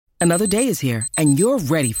Another day is here, and you're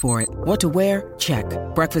ready for it. What to wear? Check.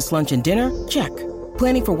 Breakfast, lunch, and dinner? Check.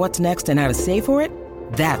 Planning for what's next and how to save for it?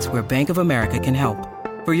 That's where Bank of America can help.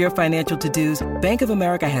 For your financial to-dos, Bank of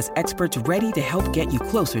America has experts ready to help get you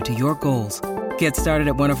closer to your goals. Get started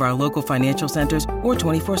at one of our local financial centers or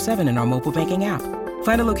 24/7 in our mobile banking app.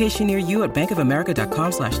 Find a location near you at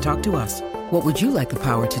bankofamerica.com/talktous. What would you like the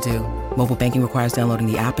power to do? Mobile banking requires downloading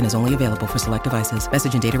the app and is only available for select devices.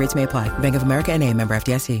 Message and data rates may apply. Bank of America N.A., member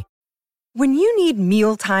FDIC. When you need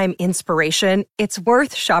mealtime inspiration, it's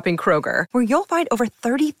worth shopping Kroger, where you'll find over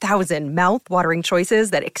 30,000 mouth-watering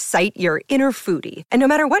choices that excite your inner foodie. And no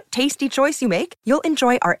matter what tasty choice you make, you'll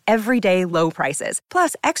enjoy our everyday low prices,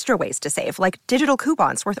 plus extra ways to save, like digital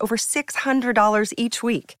coupons worth over $600 each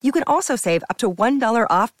week. You can also save up to $1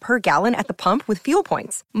 off per gallon at the pump with fuel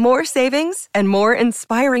points. More savings and more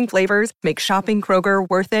inspiring flavors make shopping Kroger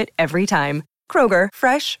worth it every time. Kroger,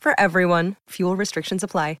 fresh for everyone. Fuel restrictions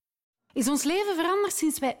apply. Is ons leven veranderd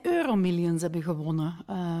sinds wij Euromillions hebben gewonnen?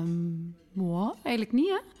 Eigenlijk niet,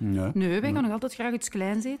 hè? Nee, wij gaan nog altijd graag iets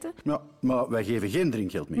kleins eten. Ja, maar wij geven geen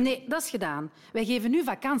drinkgeld meer. Nee, dat is gedaan. Wij geven nu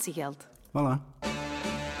vakantiegeld. Voilà.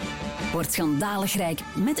 Word schandalig rijk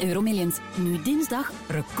met Euromillions. Nu dinsdag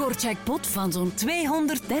recordjackpot van zo'n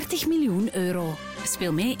 230 miljoen euro.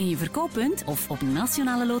 Speel mee in je verkooppunt of op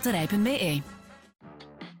nationaleloterij.be.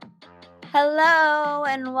 Hello,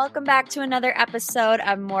 and welcome back to another episode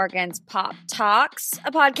of Morgan's Pop Talks, a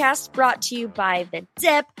podcast brought to you by The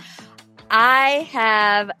Dip. I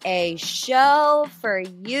have a show for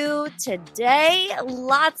you today.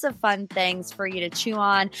 Lots of fun things for you to chew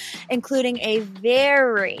on, including a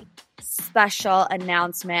very special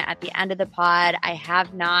announcement at the end of the pod. I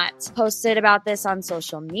have not posted about this on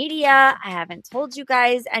social media. I haven't told you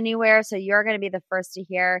guys anywhere, so you're going to be the first to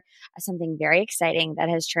hear something very exciting that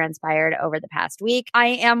has transpired over the past week. I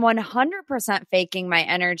am 100% faking my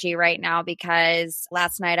energy right now because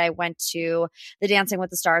last night I went to the Dancing with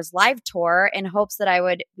the Stars live tour in hopes that I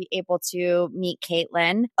would be able to meet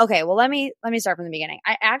Caitlyn. Okay, well, let me start from the beginning.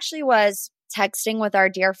 I actually was texting with our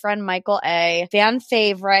dear friend Michael A., fan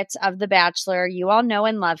favorite of The Bachelor. You all know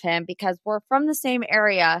and love him because we're from the same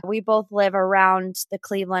area. We both live around the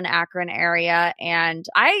Cleveland, Akron area. And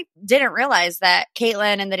I didn't realize that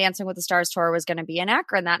Caitlyn and the Dancing with the Stars tour was going to be in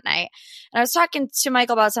Akron that night. And I was talking to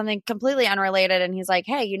Michael about something completely unrelated. And he's like,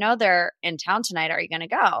 hey, you know, they're in town tonight. Are you going to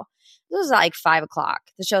go? This was like 5 o'clock.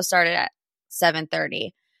 The show started at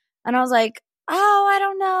 7:30. And I was like, oh, I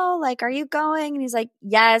don't know. Like, are you going? And he's like,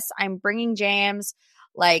 yes, I'm bringing James.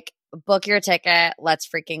 Like, book your ticket. Let's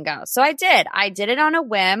freaking go. So I did. I did it on a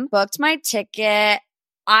whim, booked my ticket.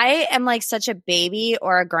 I am like such a baby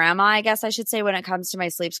or a grandma, I guess I should say, when it comes to my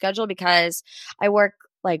sleep schedule because I work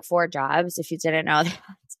like 4 jobs, if you didn't know that.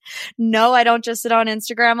 No, I don't just sit on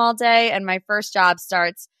Instagram all day. And my first job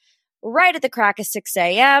starts right at the crack of 6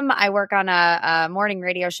 a.m. I work on a morning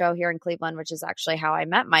radio show here in Cleveland, which is actually how I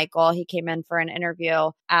met Michael. He came in for an interview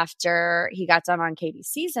after he got done on Katie's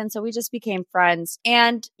season. So we just became friends.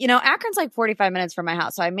 And, you know, Akron's like 45 minutes from my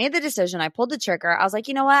house. So I made the decision. I pulled the trigger. I was like,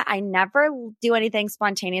 you know what? I never do anything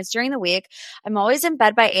spontaneous during the week. I'm always in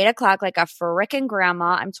bed by 8 o'clock like a frickin'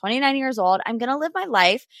 grandma. I'm 29 years old. I'm going to live my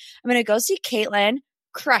life. I'm going to go see Caitlyn,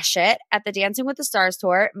 crush it at the Dancing with the Stars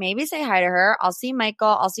tour. Maybe say hi to her. I'll see Michael.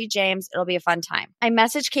 I'll see James. It'll be a fun time. I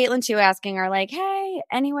messaged Caitlyn too, asking her like, hey,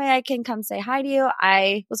 any way I can come say hi to you?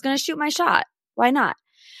 I was going to shoot my shot. Why not?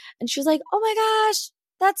 And she was like, oh my gosh,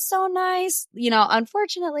 that's so nice. You know,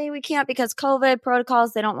 unfortunately, we can't because COVID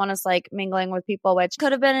protocols, they don't want us like mingling with people, which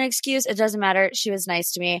could have been an excuse. It doesn't matter. She was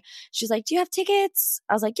nice to me. She was like, do you have tickets?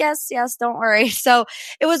 I was like, yes, don't worry. So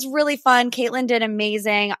it was really fun. Caitlyn did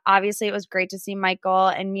amazing. Obviously, it was great to see Michael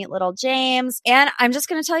and meet little James. And I'm just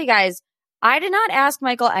going to tell you guys, I did not ask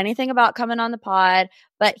Michael anything about coming on the pod,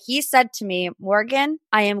 but he said to me, Morgan,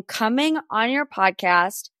 I am coming on your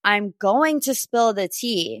podcast. I'm going to spill the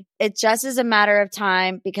tea. It just is a matter of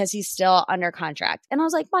time because he's still under contract. And I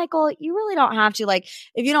was like, Michael, you really don't have to. Like,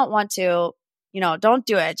 if you don't want to, you know, don't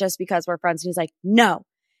do it just because we're friends. And he's like, no.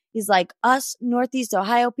 He's like, us Northeast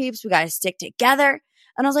Ohio peeps, we got to stick together.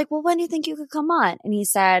 And I was like, well, when do you think you could come on? And he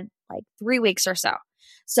said, like 3 weeks or so.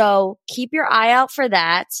 So keep your eye out for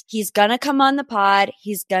that. He's going to come on the pod.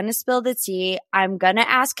 He's going to spill the tea. I'm going to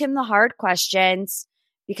ask him the hard questions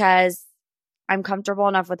because I'm comfortable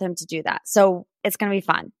enough with him to do that. So it's going to be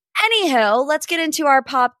fun. Anywho, let's get into our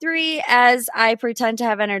pop 3 as I pretend to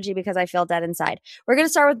have energy because I feel dead inside. We're going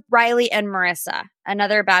to start with Riley and Marissa,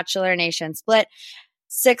 another Bachelor Nation split.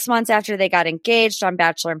 6 months after they got engaged on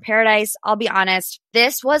Bachelor in Paradise. I'll be honest,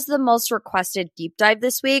 this was the most requested deep dive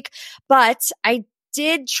this week, but I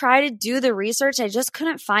did try to do the research. I just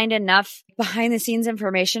couldn't find enough behind the scenes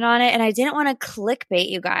information on it. And I didn't want to clickbait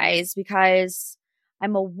you guys because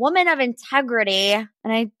I'm a woman of integrity and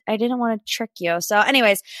I didn't want to trick you. So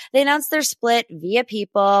anyways, they announced their split via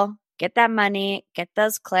People. Get that money, get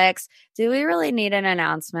those clicks. Do we really need an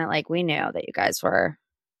announcement? Like, we knew that you guys were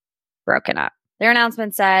broken up. Their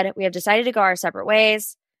announcement said, we have decided to go our separate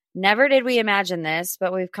ways. Never did we imagine this,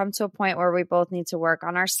 but we've come to a point where we both need to work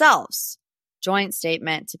on ourselves. Joint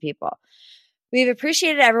statement to People. We've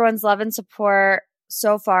appreciated everyone's love and support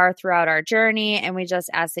so far throughout our journey, and we just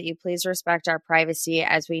ask that you please respect our privacy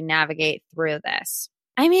as we navigate through this.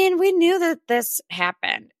 I mean, we knew that this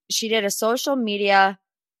happened. She did a social media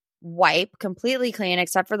wipe, completely clean,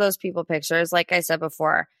 except for those People pictures. Like I said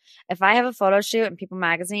before, if I have a photo shoot in People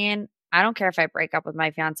magazine, I don't care if I break up with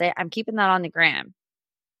my fiance, I'm keeping that on the gram.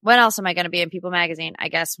 When else am I going to be in People magazine? I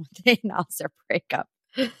guess when they announce their breakup.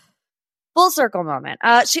 Full circle moment.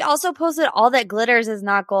 She also posted all that glitters is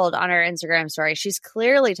not gold on her Instagram story. She's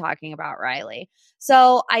clearly talking about Riley.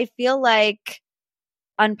 So I feel like,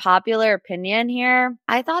 unpopular opinion here,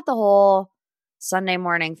 I thought the whole Sunday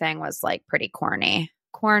morning thing was like pretty corny.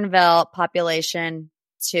 Cornville population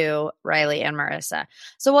to Riley and Marissa.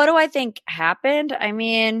 So what do I think happened? I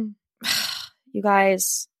mean, you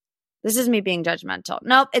guys, this is me being judgmental.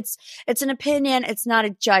 Nope, it's an opinion. It's not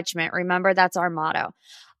a judgment. Remember, that's our motto.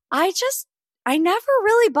 I never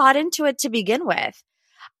really bought into it to begin with.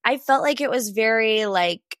 I felt like it was very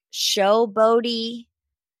like showboaty.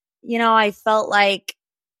 You know, I felt like,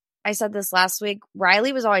 I said this last week,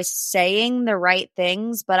 Riley was always saying the right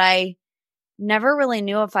things, but I never really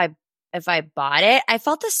knew if I bought it. I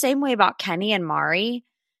felt the same way about Kenny and Mari,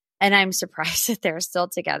 and I'm surprised that they're still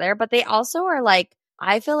together. But they also are like,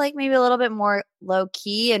 I feel like maybe a little bit more low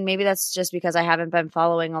key, and maybe that's just because I haven't been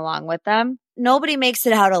following along with them. Nobody makes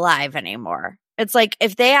it out alive anymore. It's like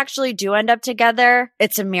if they actually do end up together,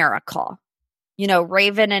 it's a miracle. You know,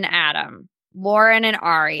 Raven and Adam, Lauren and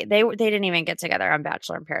Ari, they didn't even get together on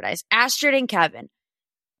Bachelor in Paradise. Astrid and Kevin.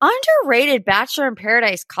 Underrated Bachelor in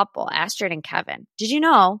Paradise couple, Astrid and Kevin. Did you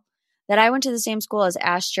know that I went to the same school as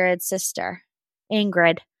Astrid's sister,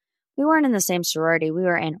 Ingrid? We weren't in the same sorority. We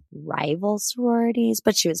were in rival sororities,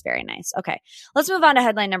 but she was very nice. Okay, let's move on to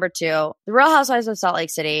headline number 2. The Real Housewives of Salt Lake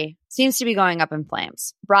City seems to be going up in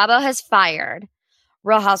flames. Bravo has fired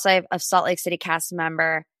Real Housewife of Salt Lake City cast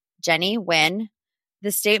member Jenny Nguyen.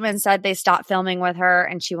 The statement said they stopped filming with her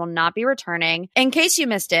and she will not be returning. In case you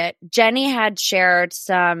missed it, Jenny had shared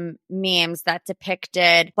some memes that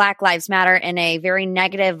depicted Black Lives Matter in a very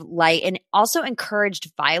negative light and also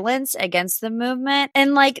encouraged violence against the movement.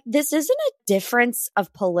 And like, this isn't a difference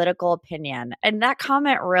of political opinion. And that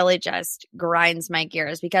comment really just grinds my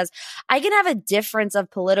gears because I can have a difference of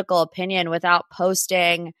political opinion without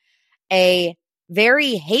posting a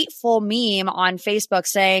very hateful meme on Facebook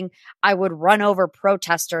saying I would run over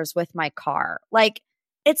protesters with my car. Like,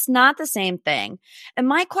 it's not the same thing. And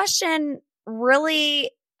my question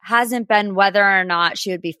really hasn't been whether or not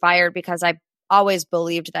she would be fired, because I always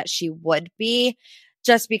believed that she would be,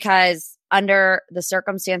 just because under the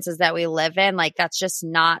circumstances that we live in, like, that's just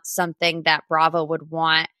not something that Bravo would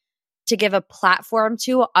want to give a platform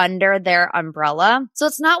to under their umbrella. So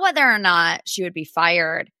it's not whether or not she would be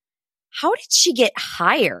fired. How did she get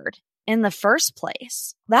hired in the first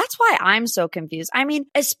place? That's why I'm so confused. I mean,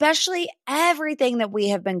 especially everything that we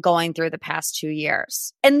have been going through the past 2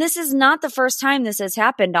 years. And this is not the first time this has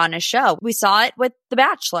happened on a show. We saw it with The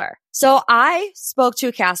Bachelor. So I spoke to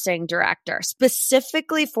a casting director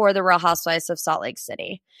specifically for the Real Housewives of Salt Lake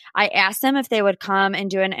City. I asked them if they would come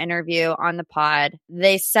and do an interview on the pod.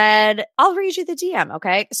 They said, I'll read you the DM,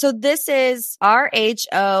 okay? So this is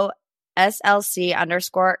RHO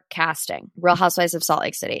SLC_casting, Real Housewives of Salt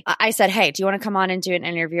Lake City. I said, hey, do you want to come on and do an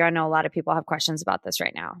interview? I know a lot of people have questions about this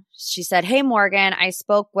right now. She said, hey, Morgan, I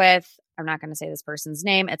spoke with, I'm not going to say this person's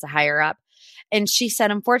name, it's a higher up. And she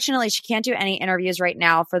said, unfortunately, she can't do any interviews right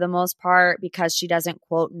now for the most part because she doesn't,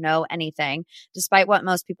 quote, know anything, despite what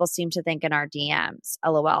most people seem to think in our DMs.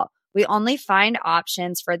 LOL. We only find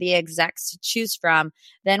options for the execs to choose from.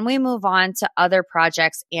 Then we move on to other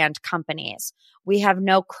projects and companies. We have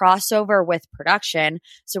no crossover with production,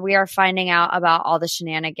 so we are finding out about all the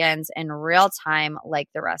shenanigans in real time like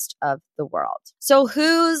the rest of the world. So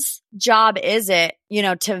whose job is it,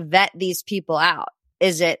 to vet these people out?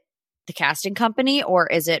 Is it the casting company or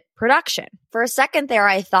is it production? For a second there,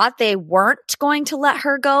 I thought they weren't going to let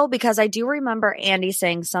her go because I do remember Andy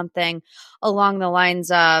saying something along the lines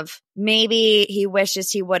of maybe he wishes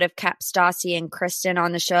he would have kept Stassi and Kristen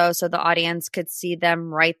on the show so the audience could see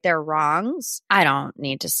them right their wrongs. I don't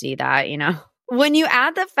need to see that, When you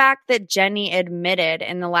add the fact that Jenny admitted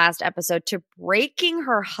in the last episode to breaking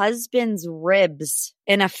her husband's ribs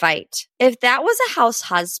in a fight, if that was a house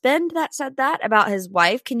husband that said that about his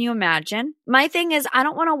wife, can you imagine? My thing is, I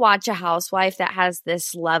don't want to watch a housewife that has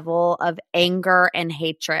this level of anger and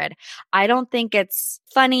hatred. I don't think it's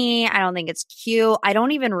funny. I don't think it's cute. I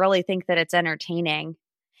don't even really think that it's entertaining.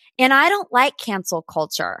 And I don't like cancel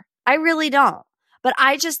culture. I really don't. But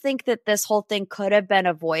I just think that this whole thing could have been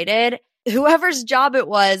avoided. Whoever's job it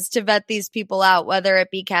was to vet these people out, whether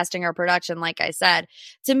it be casting or production, like I said,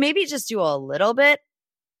 to maybe just do a little bit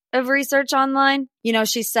of research online. You know,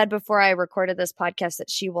 she said before I recorded this podcast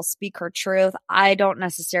that she will speak her truth. I don't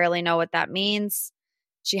necessarily know what that means.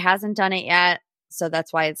 She hasn't done it yet, so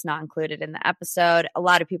that's why it's not included in the episode. A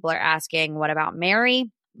lot of people are asking, what about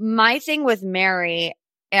Mary? My thing with Mary,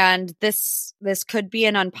 and this could be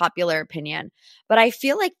an unpopular opinion, but I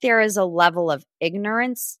feel like there is a level of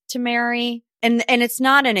ignorance to Mary. And it's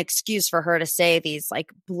not an excuse for her to say these like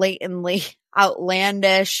blatantly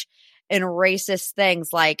outlandish and racist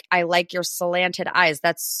things like, I like your slanted eyes.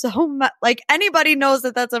 That's so like anybody knows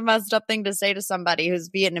that that's a messed up thing to say to somebody who's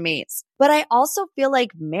Vietnamese. But I also feel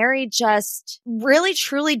like Mary just really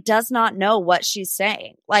truly does not know what she's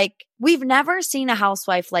saying. Like, we've never seen a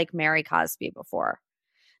housewife like Mary Cosby before.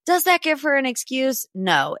 Does that give her an excuse?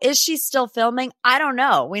 No. Is she still filming? I don't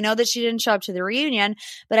know. We know that she didn't show up to the reunion,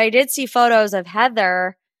 but I did see photos of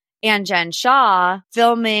Heather and Jen Shah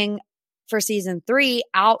filming for season 3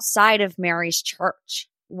 outside of Mary's church.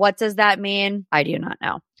 What does that mean? I do not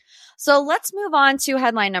know. So let's move on to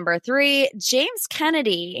headline number 3. James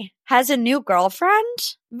Kennedy has a new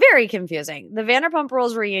girlfriend. Very confusing. The Vanderpump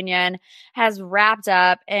Rules reunion has wrapped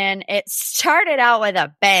up and it started out with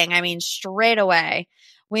a bang. I mean, straight away.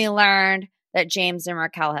 We learned that James and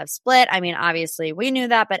Raquel have split. I mean, obviously we knew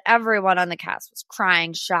that, but everyone on the cast was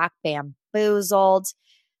crying, shocked, bamboozled,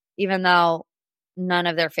 even though none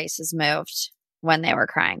of their faces moved when they were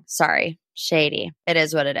crying. Sorry, shady. It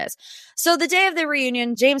is what it is. So the day of the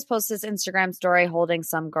reunion, James posts his Instagram story holding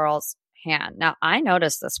some girl's hand. Now, I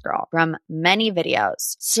noticed this girl from many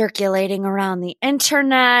videos circulating around the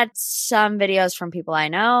internet, some videos from people I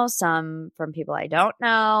know, some from people I don't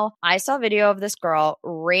know. I saw a video of this girl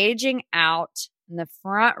raging out in the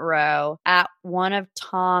front row at one of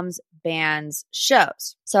Tom's band's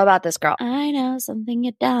shows. So about this girl, I know something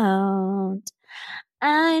you don't.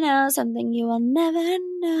 I know something you will never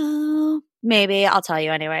know. Maybe I'll tell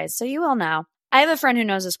you anyways, so you will know. I have a friend who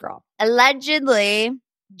knows this girl. Allegedly,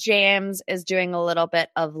 James is doing a little bit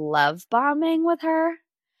of love bombing with her.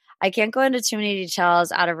 I can't go into too many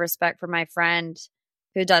details out of respect for my friend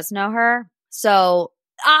who does know her. So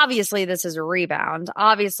obviously this is a rebound.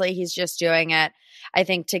 Obviously he's just doing it, I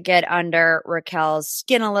think, to get under Raquel's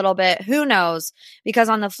skin a little bit. Who knows? Because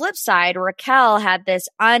on the flip side, Raquel had this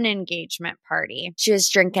unengagement party. She was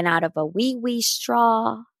drinking out of a wee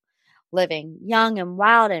straw, living young and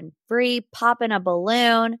wild and free, popping a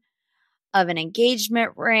balloon of an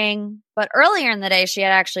engagement ring. But earlier in the day, she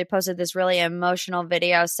had actually posted this really emotional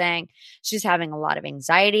video saying she's having a lot of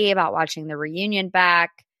anxiety about watching the reunion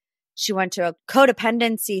back. She went to a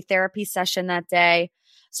codependency therapy session that day.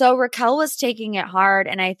 So Raquel was taking it hard,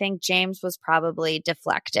 and I think James was probably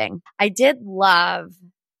deflecting. I did love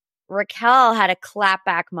Raquel had a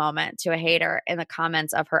clapback moment to a hater in the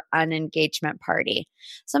comments of her unengagement party.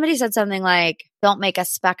 Somebody said something like, don't make a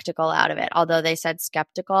spectacle out of it, although they said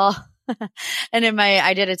skeptical. And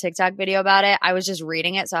I did a TikTok video about it. I was just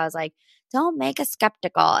reading it. So I was like, don't make a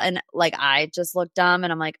skeptical. And like, I just looked dumb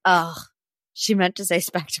and I'm like, oh, she meant to say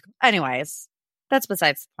spectacle. Anyways, that's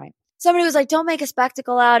besides the point. Somebody was like, don't make a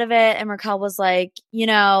spectacle out of it. And Raquel was like, you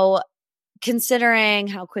know, considering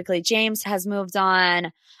how quickly James has moved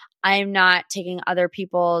on, I'm not taking other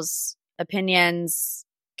people's opinions,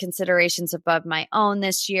 considerations above my own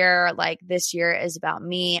this year. Like, this year is about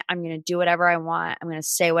me. I'm going to do whatever I want. I'm going to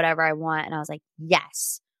say whatever I want. And I was like,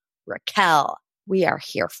 yes, Raquel, we are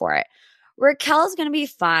here for it. Raquel's going to be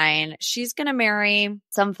fine. She's going to marry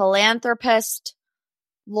some philanthropist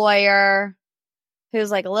lawyer who's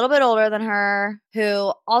like a little bit older than her,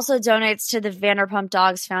 who also donates to the Vanderpump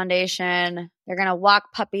Dogs Foundation. They're going to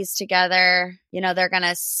walk puppies together. You know, they're going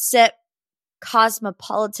to sip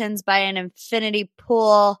Cosmopolitans by an infinity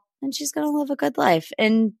pool, and she's going to live a good life.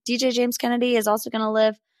 And DJ James Kennedy is also going to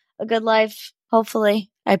live a good life.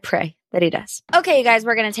 Hopefully, I pray that he does. Okay, you guys,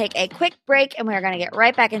 we're going to take a quick break and we're going to get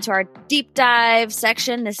right back into our deep dive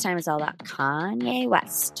section. This time it's all about Kanye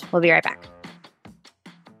West. We'll be right back.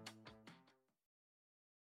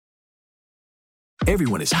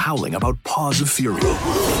 Everyone is howling about Paws of Fury.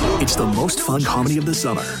 It's the most fun comedy of the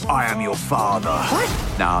summer. I am your father.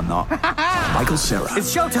 What? No, I'm not. Michael Cera.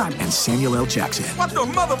 It's showtime. And Samuel L. Jackson. What the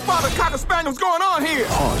motherfucker cocker spaniel's going on here?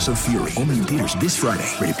 Paws of Fury. Only in theaters this Friday.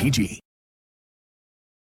 Rated PG.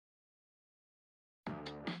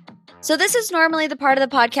 So this is normally the part of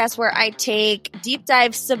the podcast where I take deep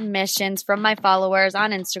dive submissions from my followers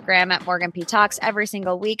on Instagram at Morgan P. Talks. Every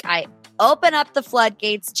single week, I open up the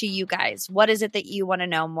floodgates to you guys. What is it that you want to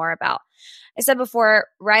know more about? I said before,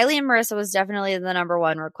 Riley and Marissa was definitely the number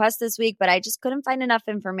one request this week, but I just couldn't find enough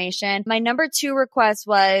information. My number two request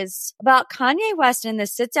was about Kanye West in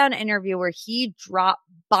this sit-down interview where he dropped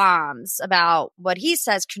bombs about what he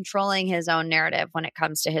says controlling his own narrative when it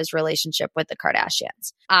comes to his relationship with the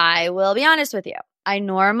Kardashians. I will be honest with you. I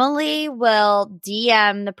normally will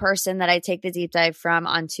DM the person that I take the deep dive from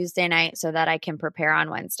on Tuesday night so that I can prepare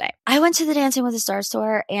on Wednesday. I went to the Dancing with the Stars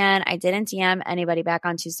tour and I didn't DM anybody back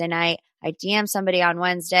on Tuesday night. I DM'd somebody on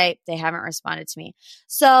Wednesday. They haven't responded to me.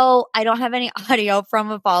 So I don't have any audio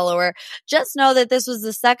from a follower. Just know that this was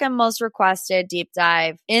the second most requested deep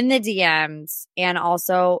dive in the DMs. And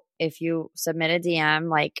also, if you submit a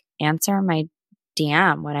DM, like answer my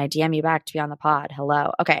DM when I DM you back to be on the pod.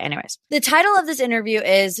 Hello. Okay. Anyways, the title of this interview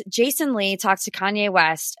is Jason Lee talks to Kanye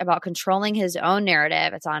West about controlling his own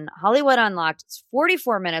narrative. It's on Hollywood Unlocked. It's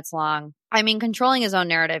 44 minutes long. I mean, controlling his own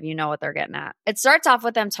narrative, you know what they're getting at. It starts off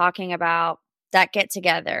with them talking about that get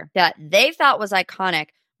together that they thought was iconic.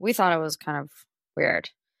 We thought it was kind of weird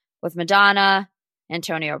with Madonna,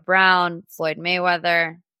 Antonio Brown, Floyd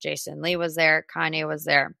Mayweather, Jason Lee was there. Kanye was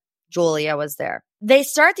there. Julia was there. They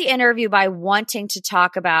start the interview by wanting to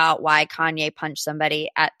talk about why Kanye punched somebody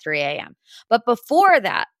at 3 a.m. But before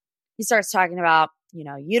that, he starts talking about, you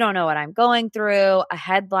know, you don't know what I'm going through. A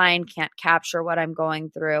headline can't capture what I'm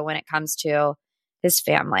going through when it comes to his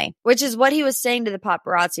family, which is what he was saying to the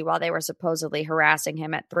paparazzi while they were supposedly harassing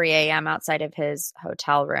him at 3 a.m. outside of his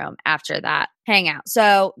hotel room after that hangout.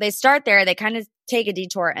 So they start there. They kind of take a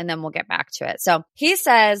detour and then we'll get back to it. So he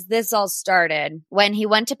says this all started when he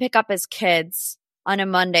went to pick up his kids on a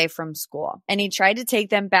Monday from school and he tried to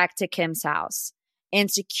take them back to Kim's house. And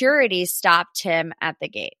security stopped him at the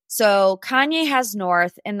gate. So Kanye has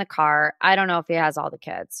North in the car. I don't know if he has all the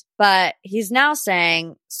kids, but he's now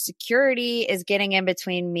saying security is getting in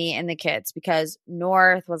between me and the kids because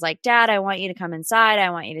North was like, Dad, I want you to come inside.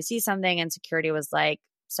 I want you to see something. And security was like,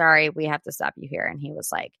 sorry, we have to stop you here. And he was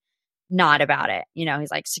like, not about it. You know,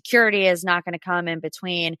 he's like, security is not going to come in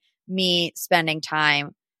between me spending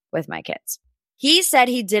time with my kids. He said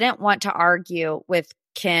he didn't want to argue with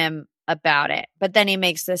Kim about it. But then he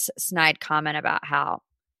makes this snide comment about how,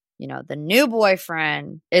 you know, the new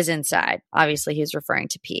boyfriend is inside. Obviously, he's referring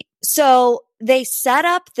to Pete. So they set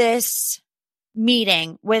up this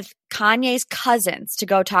meeting with Kanye's cousins to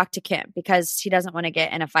go talk to Kim because he doesn't want to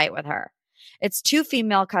get in a fight with her. It's two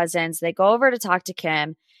female cousins. They go over to talk to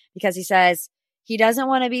Kim because he says he doesn't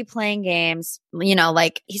want to be playing games. You know,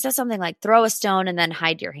 like he says something like throw a stone and then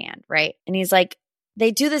hide your hand, right? And he's like,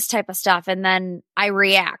 they do this type of stuff and then I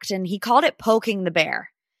react. And he called it poking the bear.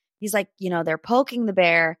 He's like, you know, they're poking the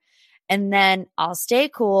bear and then I'll stay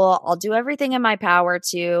cool. I'll do everything in my power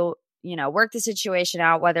to, you know, work the situation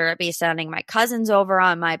out, whether it be sending my cousins over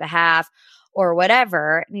on my behalf or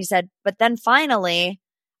whatever. And he said, but then finally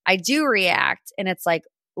I do react and it's like,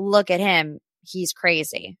 look at him. He's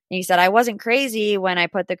crazy. And he said, I wasn't crazy when I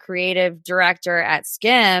put the creative director at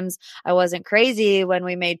Skims. I wasn't crazy when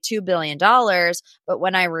we made $2 billion. But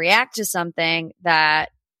when I react to something that,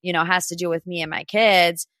 you know, has to do with me and my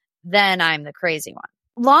kids, then I'm the crazy one.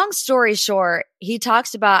 Long story short, he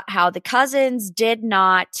talks about how the cousins did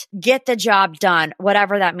not get the job done,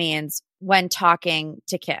 whatever that means, when talking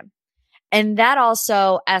to Kim. And that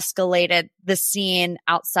also escalated the scene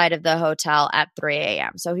outside of the hotel at 3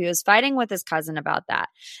 a.m. So he was fighting with his cousin about that.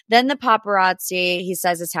 Then the paparazzi, he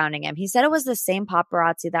says, is hounding him. He said it was the same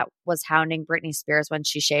paparazzi that was hounding Britney Spears when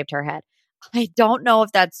she shaved her head. I don't know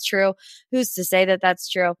if that's true. Who's to say that that's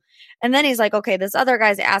true? And then he's like, okay, this other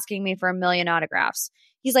guy's asking me for 1 million autographs.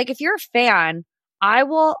 He's like, if you're a fan, I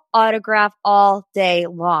will autograph all day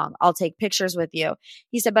long. I'll take pictures with you.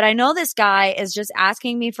 He said, but I know this guy is just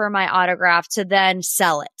asking me for my autograph to then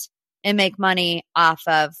sell it and make money off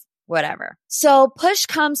of whatever. So push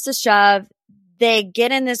comes to shove. They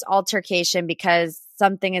get in this altercation because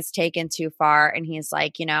something is taken too far. And he's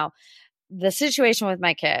like, you know, the situation with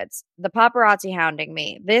my kids, the paparazzi hounding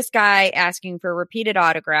me, this guy asking for repeated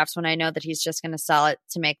autographs when I know that he's just going to sell it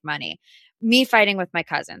to make money. Me fighting with my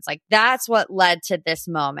cousins. Like that's what led to this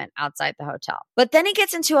moment outside the hotel. But then he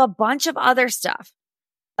gets into a bunch of other stuff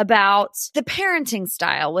about the parenting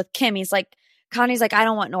style with Kim. He's like, Kanye's like, I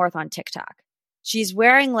don't want North on TikTok. She's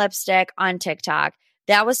wearing lipstick on TikTok.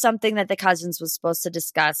 That was something that the cousins was supposed to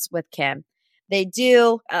discuss with Kim. They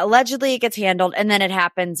do. Allegedly, it gets handled, and then it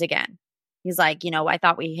happens again. He's like, I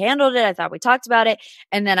thought we handled it. I thought we talked about it.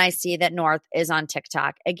 And then I see that North is on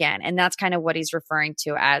TikTok again. And that's kind of what he's referring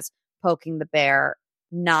to as poking the bear,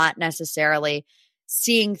 not necessarily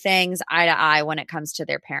seeing things eye to eye when it comes to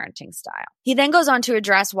their parenting style. He then goes on to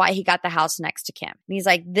address why he got the house next to Kim. And he's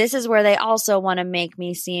like, this is where they also want to make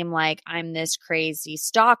me seem like I'm this crazy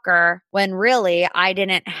stalker when really I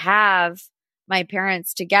didn't have my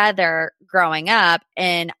parents together growing up,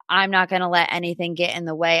 and I'm not going to let anything get in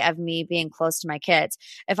the way of me being close to my kids.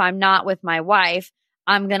 If I'm not with my wife,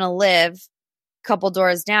 I'm going to live a couple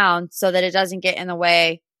doors down so that it doesn't get in the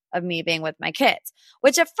way of me being with my kids,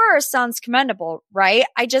 which at first sounds commendable, right?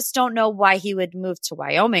 I just don't know why he would move to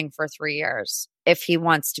Wyoming for 3 years if he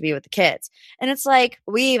wants to be with the kids. And it's like,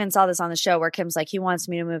 we even saw this on the show where Kim's like, he wants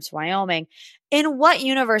me to move to Wyoming. In what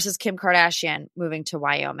universe is Kim Kardashian moving to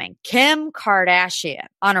Wyoming? Kim Kardashian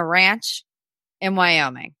on a ranch in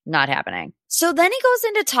Wyoming. Not happening. So then he goes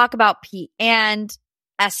in to talk about Pete and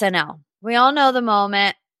SNL. We all know the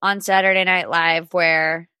moment on Saturday Night Live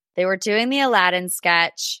where they were doing the Aladdin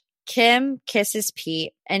sketch. Kim kisses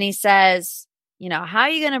Pete and he says, how are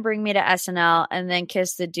you going to bring me to SNL and then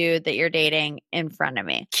kiss the dude that you're dating in front of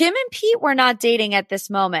me? Kim and Pete were not dating at this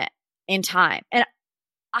moment in time. And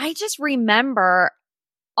I just remember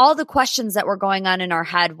all the questions that were going on in our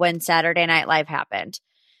head when Saturday Night Live happened,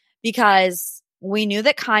 because we knew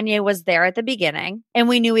that Kanye was there at the beginning and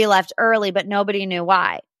we knew he left early, but nobody knew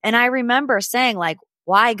why. And I remember saying, like,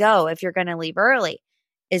 why go if you're going to leave early?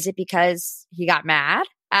 Is it because he got mad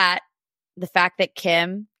at the fact that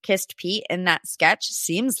Kim kissed Pete in that sketch?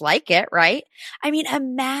 Seems like it, right? I mean,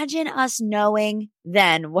 imagine us knowing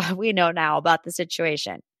then what we know now about the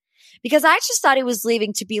situation. Because I just thought he was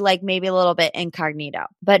leaving to be like maybe a little bit incognito.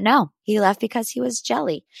 But no, he left because he was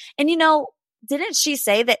jelly. And didn't she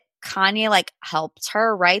say that Kanye helped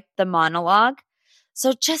her write the monologue?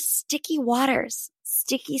 So just sticky waters.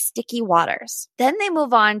 Sticky waters. Then they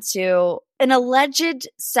move on to an alleged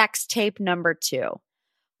sex tape number 2,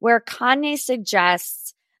 where Kanye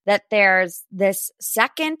suggests that there's this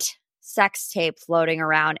second sex tape floating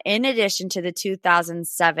around in addition to the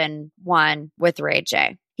 2007 one with Ray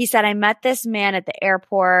J. He said, I met this man at the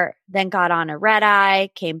airport, then got on a red eye,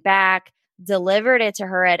 came back, delivered it to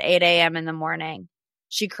her at 8 a.m. in the morning.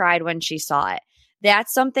 She cried when she saw it.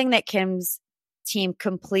 That's something that Kim's team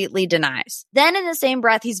completely denies. Then in the same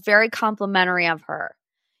breath, he's very complimentary of her.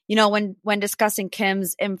 When discussing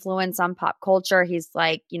Kim's influence on pop culture, he's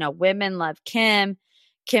like, women love Kim.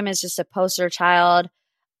 Kim is just a poster child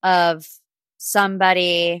of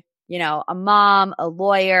somebody, a mom, a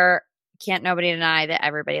lawyer. Can't nobody deny that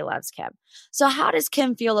everybody loves Kim. So how does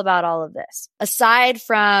Kim feel about all of this? Aside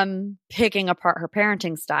from picking apart her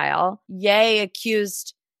parenting style, Ye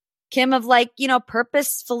accused Kim of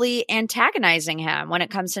purposefully antagonizing him when it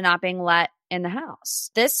comes to not being let in the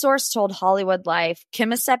house. This source told Hollywood Life,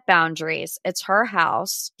 Kim has set boundaries. It's her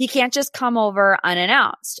house. He can't just come over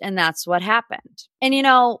unannounced. And that's what happened. And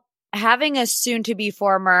having a soon to be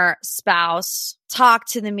former spouse talk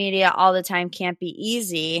to the media all the time can't be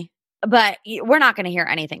easy, but we're not going to hear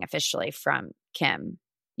anything officially from Kim.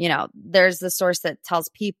 There's the source that tells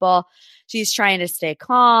people she's trying to stay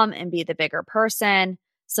calm and be the bigger person.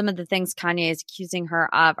 Some of the things Kanye is accusing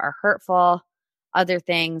her of are hurtful. Other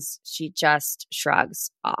things she just shrugs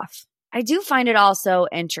off. I do find it also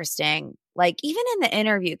interesting. Even in the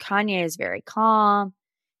interview, Kanye is very calm.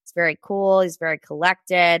 He's very cool. He's very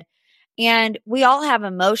collected. And we all have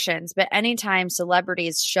emotions, but anytime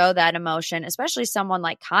celebrities show that emotion, especially someone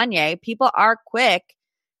like Kanye, people are quick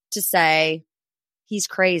to say he's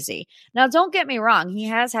crazy. Now, don't get me wrong. He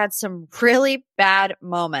has had some really bad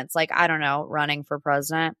moments, running for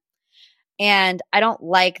president. And I don't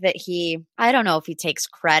like that I don't know if he takes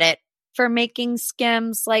credit for making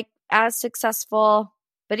Skims as successful,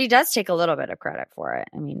 but he does take a little bit of credit for it.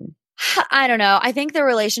 I mean, I don't know. I think the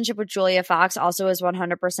relationship with Julia Fox also is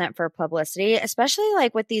 100% for publicity, especially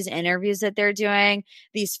with these interviews that they're doing,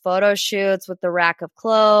 these photo shoots with the rack of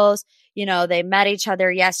clothes. They met each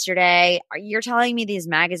other yesterday. You're telling me these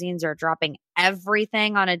magazines are dropping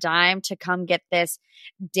everything on a dime to come get this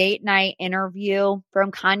date night interview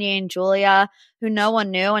from Kanye and Julia, who no one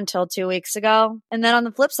knew until 2 weeks ago? And then on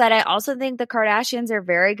the flip side, I also think the Kardashians are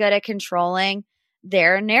very good at controlling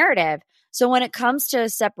their narrative. So when it comes to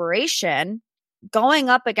separation, going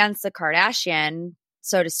up against the Kardashian,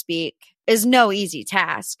 so to speak, is no easy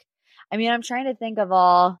task. I mean, I'm trying to think of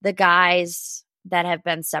all the guys that have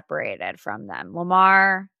been separated from them.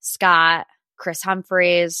 Lamar, Scott, Chris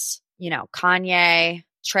Humphries, Kanye,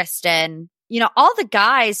 Tristan, all the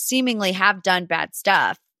guys seemingly have done bad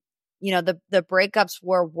stuff. The breakups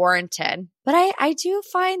were warranted. But I do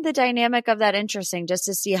find the dynamic of that interesting just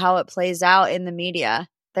to see how it plays out in the media.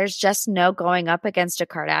 There's just no going up against a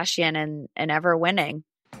Kardashian and ever winning.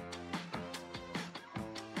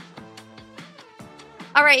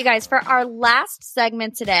 All right, you guys, for our last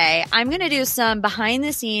segment today, I'm going to do some behind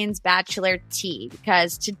the scenes Bachelor tea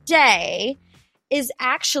because today is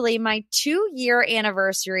actually my 2-year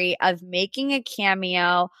anniversary of making a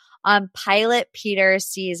cameo on Pilot Peter's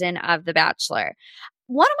season of The Bachelor.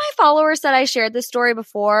 One of my followers said I shared this story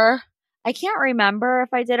before. I can't remember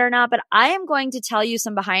if I did or not, but I am going to tell you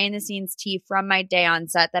some behind the scenes tea from my day on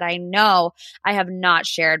set that I know I have not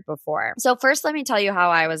shared before. So first, let me tell you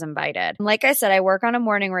how I was invited. Like I said, I work on a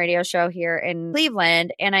morning radio show here in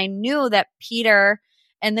Cleveland, and I knew that Peter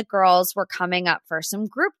and the girls were coming up for some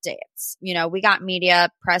group dates. We got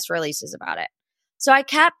media press releases about it. So I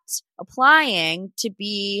kept applying to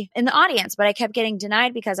be in the audience, but I kept getting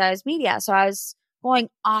denied because I was media. So I was going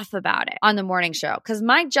off about it on the morning show because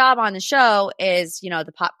my job on the show is,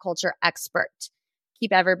 the pop culture expert.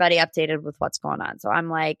 Keep everybody updated with what's going on. So I'm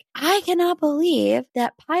like, I cannot believe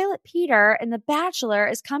that Pilot Peter and The Bachelor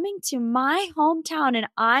is coming to my hometown and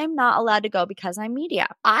I'm not allowed to go because I'm media.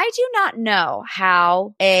 I do not know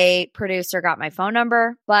how a producer got my phone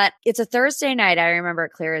number, but it's a Thursday night. I remember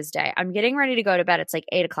it clear as day. I'm getting ready to go to bed. It's like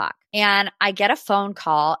 8:00. And I get a phone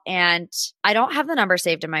call and I don't have the number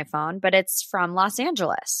saved in my phone, but it's from Los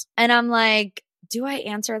Angeles. And I'm like, do I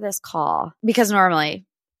answer this call? Because normally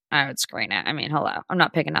I would screen it. I mean, hello. I'm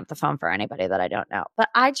not picking up the phone for anybody that I don't know. But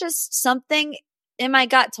something in my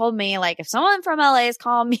gut told me, like, if someone from LA is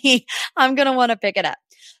calling me, I'm going to want to pick it up.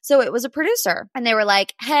 So it was a producer. And they were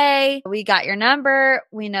like, hey, we got your number.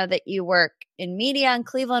 We know that you work in media in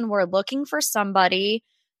Cleveland. We're looking for somebody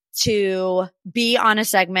to be on a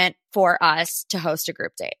segment for us to host a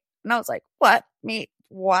group date. And I was like, what? Me?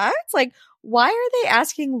 What? Like, why are they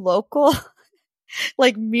asking local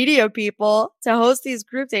like media people to host these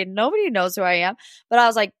group dates? Nobody knows who I am. But I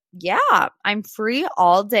was like, yeah, I'm free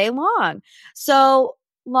all day long. So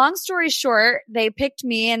long story short, they picked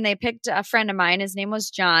me and they picked a friend of mine. His name was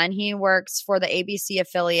John. He works for the ABC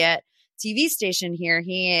affiliate TV station here.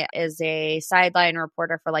 He is a sideline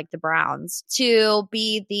reporter for like the Browns to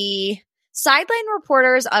be the sideline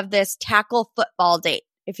reporters of this tackle football date.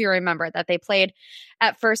 If you remember that they played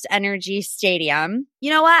at First Energy Stadium.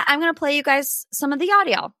 You know what? I'm going to play you guys some of the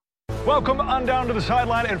audio. Welcome on down to the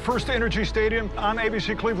sideline at First Energy Stadium. I'm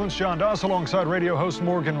ABC Cleveland's John Doss alongside radio host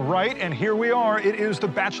Morgan Wright. And here we are. It is the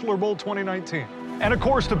Bachelor Bowl 2019. And of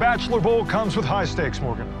course, the Bachelor Bowl comes with high stakes,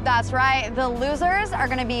 Morgan. That's right. The losers are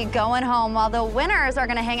going to be going home while the winners are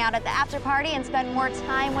going to hang out at the after party and spend more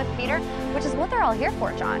time with Peter, which is what they're all here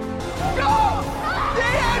for, John. Go!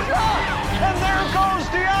 Deandra! And there goes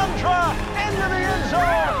Deandra into the end zone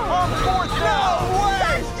on 4th down. No way!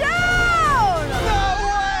 Touchdown!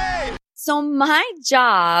 No way! So my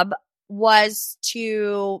job was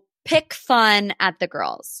to pick fun at the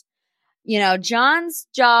girls. John's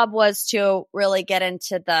job was to really get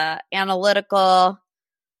into the analytical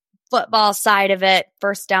football side of it,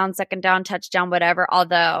 first down, second down, touchdown, whatever.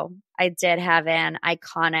 Although I did have an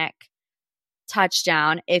iconic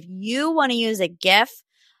touchdown. If you want to use a GIF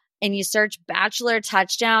and you search Bachelor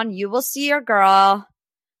touchdown, you will see your girl,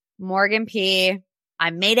 Morgan P. I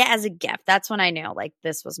made it as a GIF. That's when I knew, like,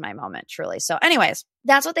 this was my moment, truly. So anyways,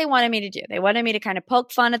 that's what they wanted me to do. They wanted me to kind of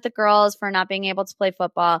poke fun at the girls for not being able to play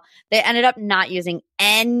football. They ended up not using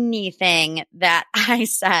anything that I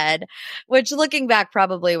said, which looking back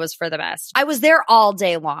probably was for the best. I was there all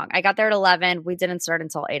day long. I got there at 11. We didn't start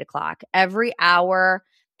until 8:00. Every hour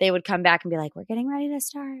they would come back and be like, we're getting ready to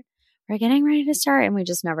start. We're getting ready to start. And we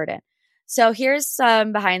just never did. So here's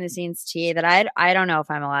some behind the scenes tea that I don't know if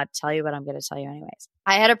I'm allowed to tell you, but I'm going to tell you anyways.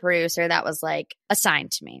 I had a producer that was like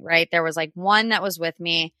assigned to me, right? There was like one that was with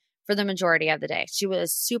me for the majority of the day. She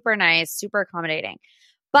was super nice, super accommodating.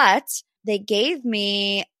 But they gave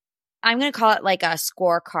me, I'm going to call it like a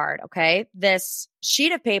scorecard, okay? This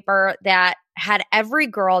sheet of paper that had every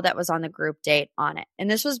girl that was on the group date on it. And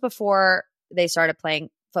this was before they started playing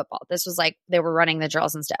football. This was like they were running the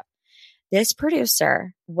drills and stuff. This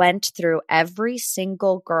producer went through every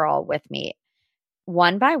single girl with me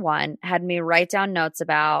one by one, had me write down notes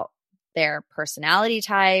about their personality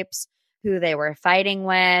types, who they were fighting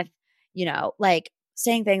with, like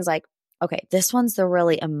saying things like, okay, this one's the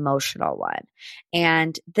really emotional one.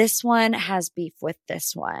 And this one has beef with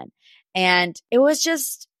this one. And it was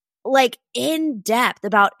just like in depth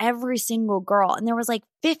about every single girl. And there was like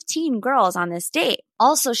 15 girls on this date.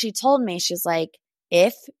 Also, she told me, she's like,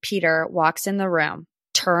 if Peter walks in the room,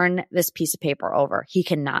 turn this piece of paper over. He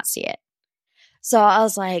cannot see it. So I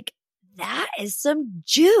was like, that is some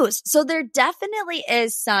juice. So there definitely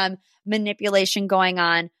is some manipulation going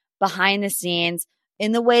on behind the scenes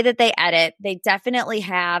in the way that they edit. They definitely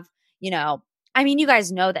have, you know, I mean, you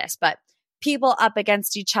guys know this, but people up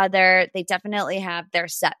against each other. They definitely have their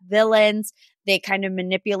set villains. They kind of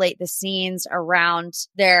manipulate the scenes around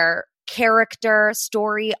their character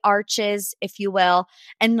story arches, if you will.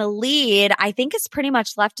 And the lead, I think, is pretty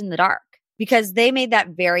much left in the dark because they made that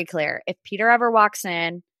very clear. If Peter ever walks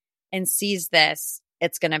in and sees this,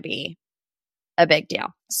 it's going to be a big deal.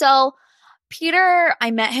 So Peter, I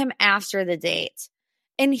met him after the date.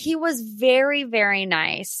 And he was very, very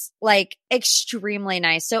nice, like extremely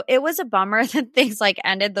nice. So it was a bummer that things like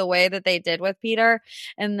ended the way that they did with Peter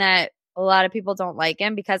and that a lot of people don't like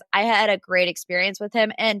him because I had a great experience with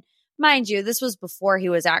him. And mind you, this was before he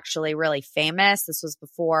was actually really famous. This was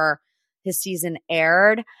before his season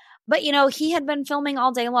aired. But, you know, he had been filming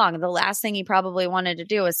all day long. The last thing he probably wanted to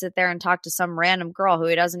do was sit there and talk to some random girl who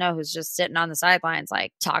he doesn't know who's just sitting on the sidelines,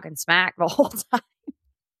 like talking smack the whole time.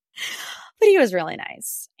 But he was really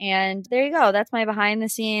nice. And there you go. That's my behind the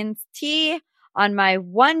scenes tea on my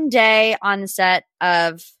one day on the set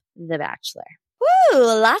of The Bachelor. Woo,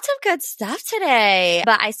 lots of good stuff today.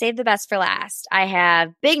 But I saved the best for last. I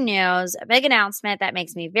have big news, a big announcement that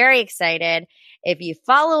makes me very excited. If you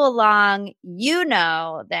follow along, you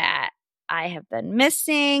know that I have been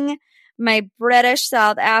missing my British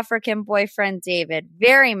South African boyfriend, David,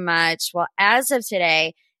 very much. Well, as of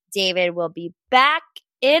today, David will be back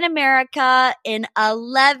in America in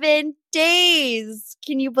 11 days.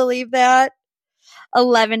 Can you believe that?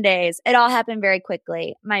 11 days. It all happened very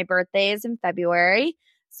quickly. My birthday is in February,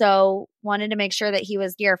 so wanted to make sure that he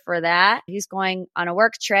was here for that. He's going on a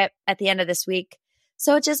work trip at the end of this week.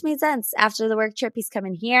 So it just made sense. After the work trip, he's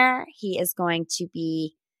coming here. He is going to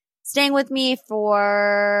be staying with me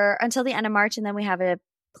for until the end of March, and then we have a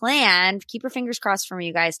planned, keep your fingers crossed for me,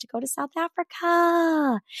 you guys, to go to South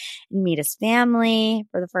Africa and meet his family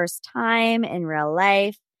for the first time in real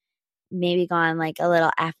life. Maybe go on like a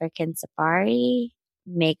little African safari,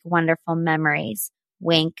 make wonderful memories.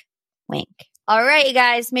 Wink, wink. All right, you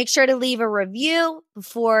guys, make sure to leave a review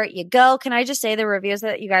before you go. Can I just say the reviews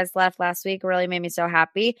that you guys left last week really made me so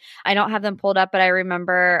happy. I don't have them pulled up, but I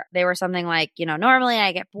remember they were something like, you know, normally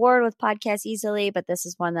I get bored with podcasts easily, but this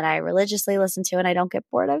is one that I religiously listen to and I don't get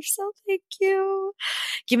bored of. So thank you.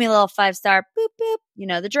 Give me a little 5-star boop, boop. You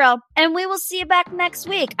know the drill. And we will see you back next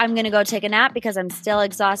week. I'm going to go take a nap because I'm still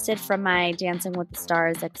exhausted from my Dancing with the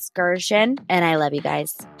Stars excursion. And I love you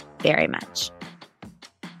guys very much.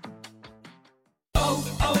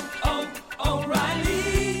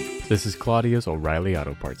 O'Reilly. This is Claudia's O'Reilly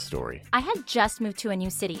Auto Parts story. I had just moved to a new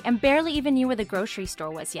city and barely even knew where the grocery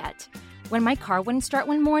store was yet. When my car wouldn't start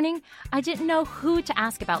one morning, I didn't know who to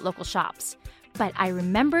ask about local shops. But I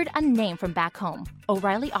remembered a name from back home,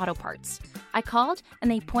 O'Reilly Auto Parts. I called and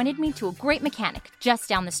they pointed me to a great mechanic just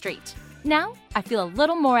down the street. Now I feel a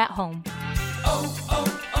little more at home.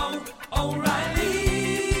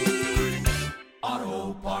 O'Reilly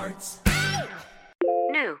Auto Parts.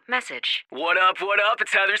 New message. What up?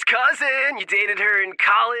 It's Heather's cousin. You dated her in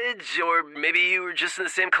college, or maybe you were just in the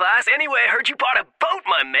same class. Anyway, I heard you bought a boat,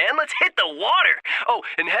 my man. Let's hit the water. Oh,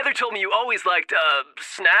 and Heather told me you always liked,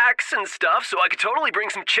 snacks and stuff, so I could totally bring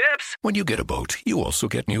some chips. When you get a boat, you also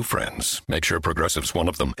get new friends. Make sure Progressive's one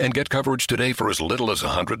of them, and get coverage today for as little as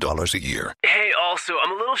 $100 a year. Hey, also,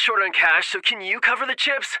 I'm a little short on cash, so can you cover the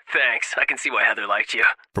chips? Thanks. I can see why Heather liked you.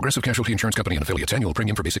 Progressive Casualty Insurance Company and affiliates. Annual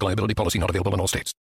premium for basic liability policy not available in all states.